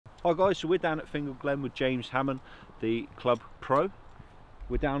Hi guys, so we're down at Fingle Glen with James Hamon, the club pro.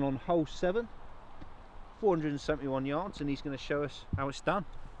 We're down on hole 7, 471 yards, and he's going to show us how it's done.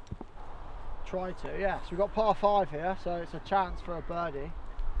 Try to, yeah. So we've got par 5 here, so it's a chance for a birdie.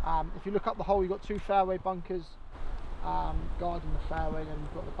 If you look up the hole, you've got 2 fairway bunkers guarding the fairway, and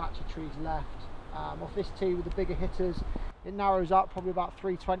you've got the batch of trees left. Off this tee with the bigger hitters, it narrows up probably about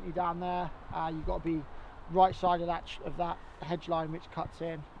 320 down there. You've got to be right side of that hedge line which cuts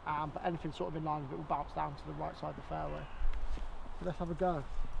in, but anything sort of in line with it will bounce down to the right side of the fairway. So let's have a go.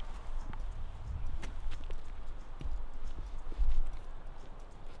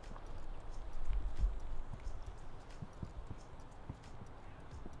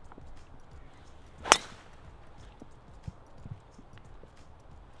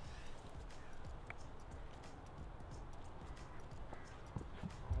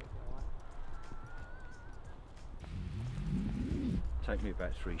 Take me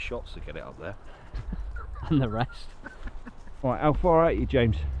about 3 shots to get it up there. And the rest. Right, how far out are you,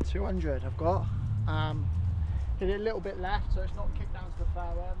 James? 200 I've got. Hit it a little bit left, so it's not kicked down to the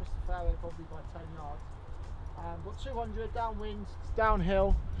fairway. I missed the fairway probably by 10 yards. Got 200 downwind, it's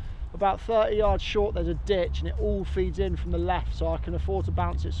downhill. About 30 yards short there's a ditch, and it all feeds in from the left, so I can afford to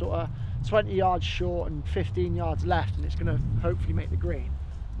bounce it sort of 20 yards short and 15 yards left, and it's going to hopefully make the green.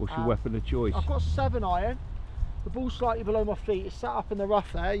 What's your weapon of choice? I've got 7 iron. The ball's slightly below my feet. It's sat up in the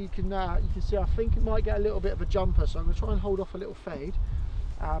rough there. You can see. I think it might get a little bit of a jumper, so I'm going to try and hold off a little fade,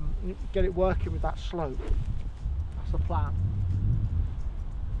 get it working with that slope. That's the plan.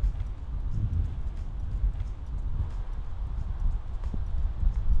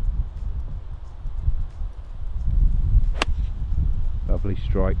 Lovely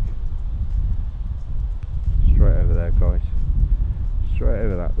strike. Straight over there, guys. Straight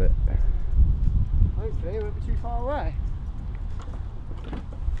over that bit. Hopefully it won't be too far away.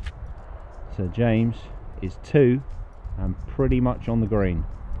 So James is 2 and pretty much on the green.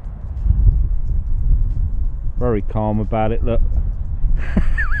 Very calm about it, look.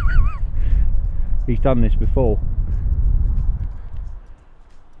 He's done this before.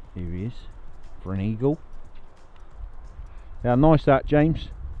 Here he is, for an eagle. Yeah, nice that, James.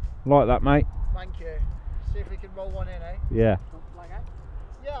 Like that, mate. Thank you. See if we can roll one in, eh? Yeah. Flag out?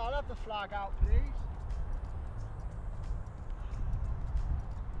 Yeah, I'll have the flag out, please.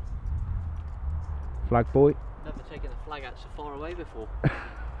 Flag boy. Never taken the flag out so far away before.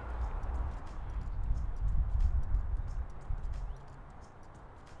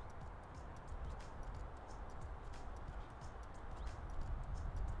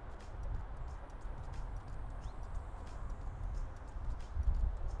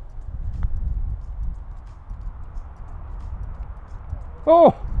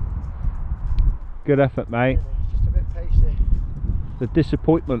 Oh! Good effort, mate. It's just a bit pacey. The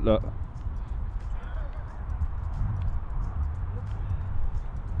disappointment, look.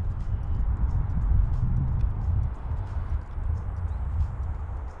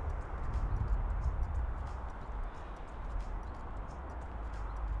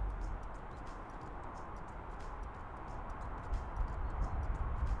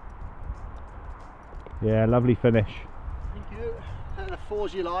 Yeah, lovely finish. Thank you. And the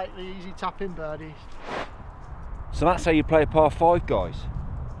 4s you like, the easy tap-in birdies. So that's how you play a par 5, guys.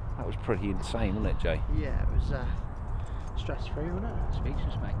 That was pretty insane, wasn't it, Jay? Yeah, it was stress-free, wasn't it?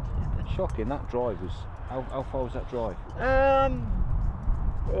 Speechless, mate. Shocking. That drive was. How far was that drive?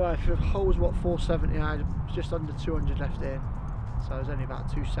 Well, if the hole was what 470, I had just under 200 left in, so it was only about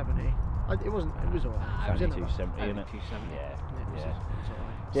 270. It wasn't. It was alright. Only 270, isn't it? 270. Yeah. It was alright.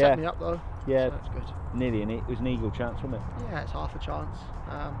 Yeah. Set me up though. Yeah. So that's good. Nearly it was an eagle chance, wasn't it? Yeah, it's half a chance.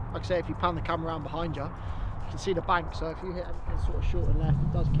 Like I say, if you pan the camera around behind you, you can see the bank. So if you hit anything sort of short and left,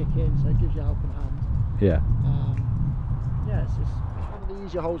 it does kick in, so it gives you a helping hand. Yeah. Yeah, it's one of the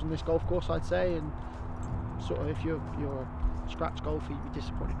easier holes on this golf course, I'd say. And sort of, if you're a scratch golfer, you'd be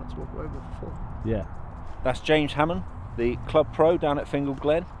disappointed not to walk away with a 4. Yeah. That's James Hamon, the club pro down at Fingle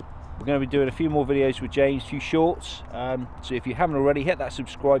Glen. We're going to be doing a few more videos with James, a few shorts. So if you haven't already, hit that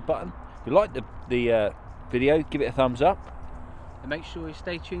subscribe button. If you like the video, give it a thumbs up. And make sure you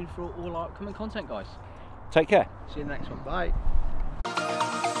stay tuned for all our upcoming content, guys. Take care. See you in the next one. Bye.